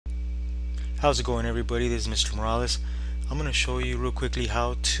How's it going, everybody? This is Mr. Morales. I'm going to show you real quickly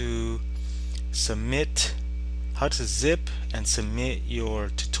how to zip and submit your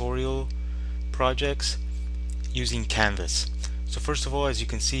tutorial projects using Canvas. So first of all, as you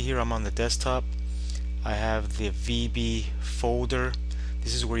can see here, I'm on the desktop. I have the VB folder.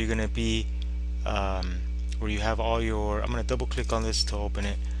 This is where you're going to be, where you have all your, I'm going to double click on this to open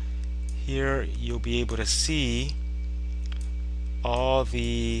it. Here you'll be able to see all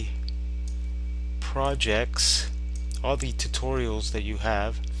the projects, all the tutorials that you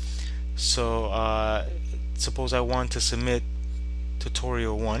have. So suppose I want to submit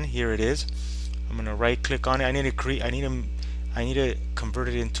tutorial 1. Here it is. I'm going to right click on it. I need to convert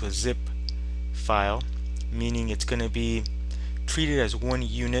it into a zip file, meaning it's going to be treated as one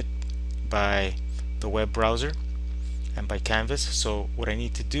unit by the web browser and by Canvas. So what I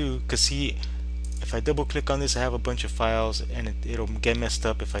need to do, because see, if I double click on this, I have a bunch of files and it'll get messed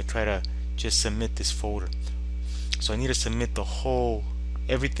up if I try to just submit this folder. So I need to submit the whole,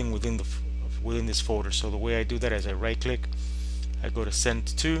 everything within this folder. So the way I do that is I right click, I go to send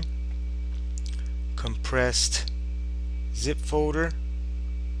to compressed zip folder,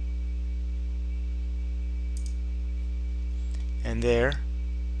 and there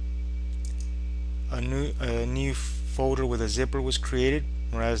a new folder with a zipper was created,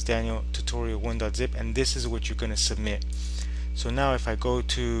 Morales Daniel tutorial 1.zip, and this is what you're going to submit. So now if I go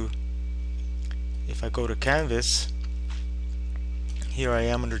to Canvas, here I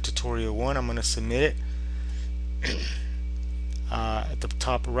am under tutorial 1. I'm going to submit it. At the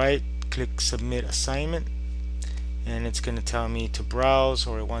top right, click submit assignment, and it's going to tell me to browse,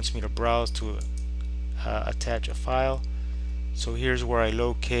 or it wants me to browse to attach a file. So here's where I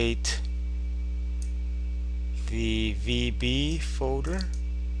locate the VB folder,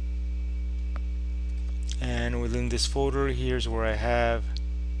 and within this folder, here's where I have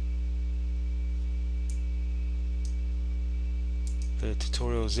the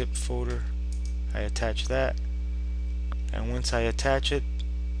tutorial zip folder. I attach that, and once I attach it,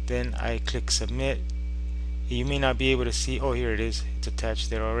 then I click submit. You may not be able to see, oh, here it is, it's attached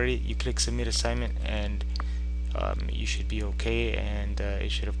there already. You click submit assignment, and you should be okay, and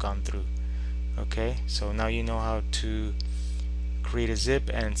it should have gone through. Okay, so now you know how to create a zip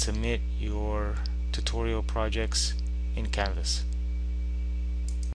and submit your tutorial projects in Canvas.